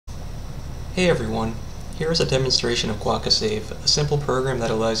Hey everyone, here is a demonstration of GuacaSave, a simple program that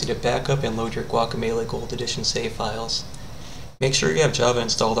allows you to back up and load your Guacamelee Gold Edition save files. Make sure you have Java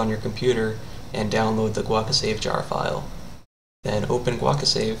installed on your computer and download the GuacaSave jar file. Then open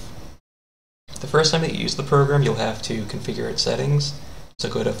GuacaSave. The first time that you use the program, you'll have to configure its settings, so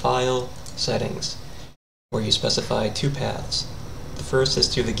go to File, Settings, where you specify two paths. The first is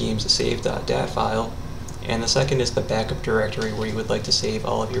to the game's save.dat file, and the second is the backup directory where you would like to save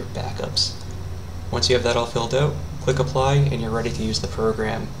all of your backups. Once you have that all filled out, click Apply and you're ready to use the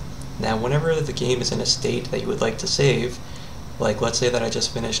program. Now whenever the game is in a state that you would like to save, like let's say that I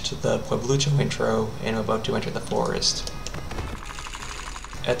just finished the Pueblucho intro and I'm about to enter the forest.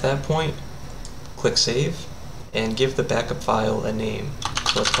 At that point, click Save and give the backup file a name.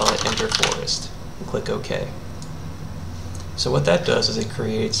 So let's call it Enter Forest and click OK. So what that does is it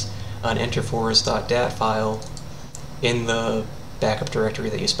creates an enterforest.dat file in the backup directory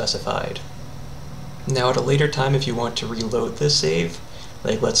that you specified. Now at a later time, if you want to reload this save,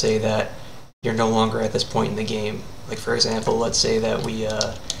 like let's say that you're no longer at this point in the game, like for example, let's say that we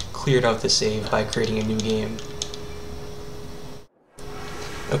cleared out the save by creating a new game.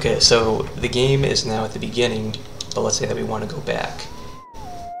 Okay, so the game is now at the beginning, but let's say that we want to go back.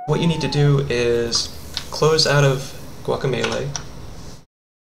 What you need to do is close out of Guacamelee,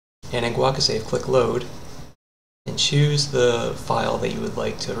 and in GuacaSave click Load, and choose the file that you would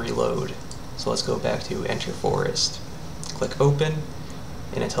like to reload. So let's go back to Enter Forest. Click Open,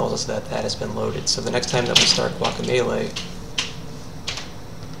 and it tells us that that has been loaded. So the next time that we start Guacamelee,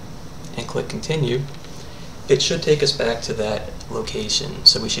 and click Continue, it should take us back to that location.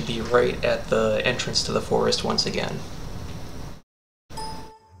 So we should be right at the entrance to the forest once again.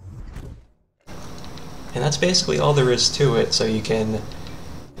 And that's basically all there is to it, so you can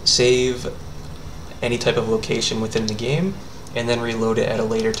save any type of location within the game and then reload it at a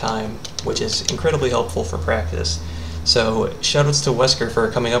later time, which is incredibly helpful for practice. So shoutouts to Wesker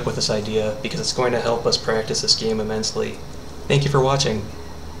for coming up with this idea because it's going to help us practice this game immensely. Thank you for watching.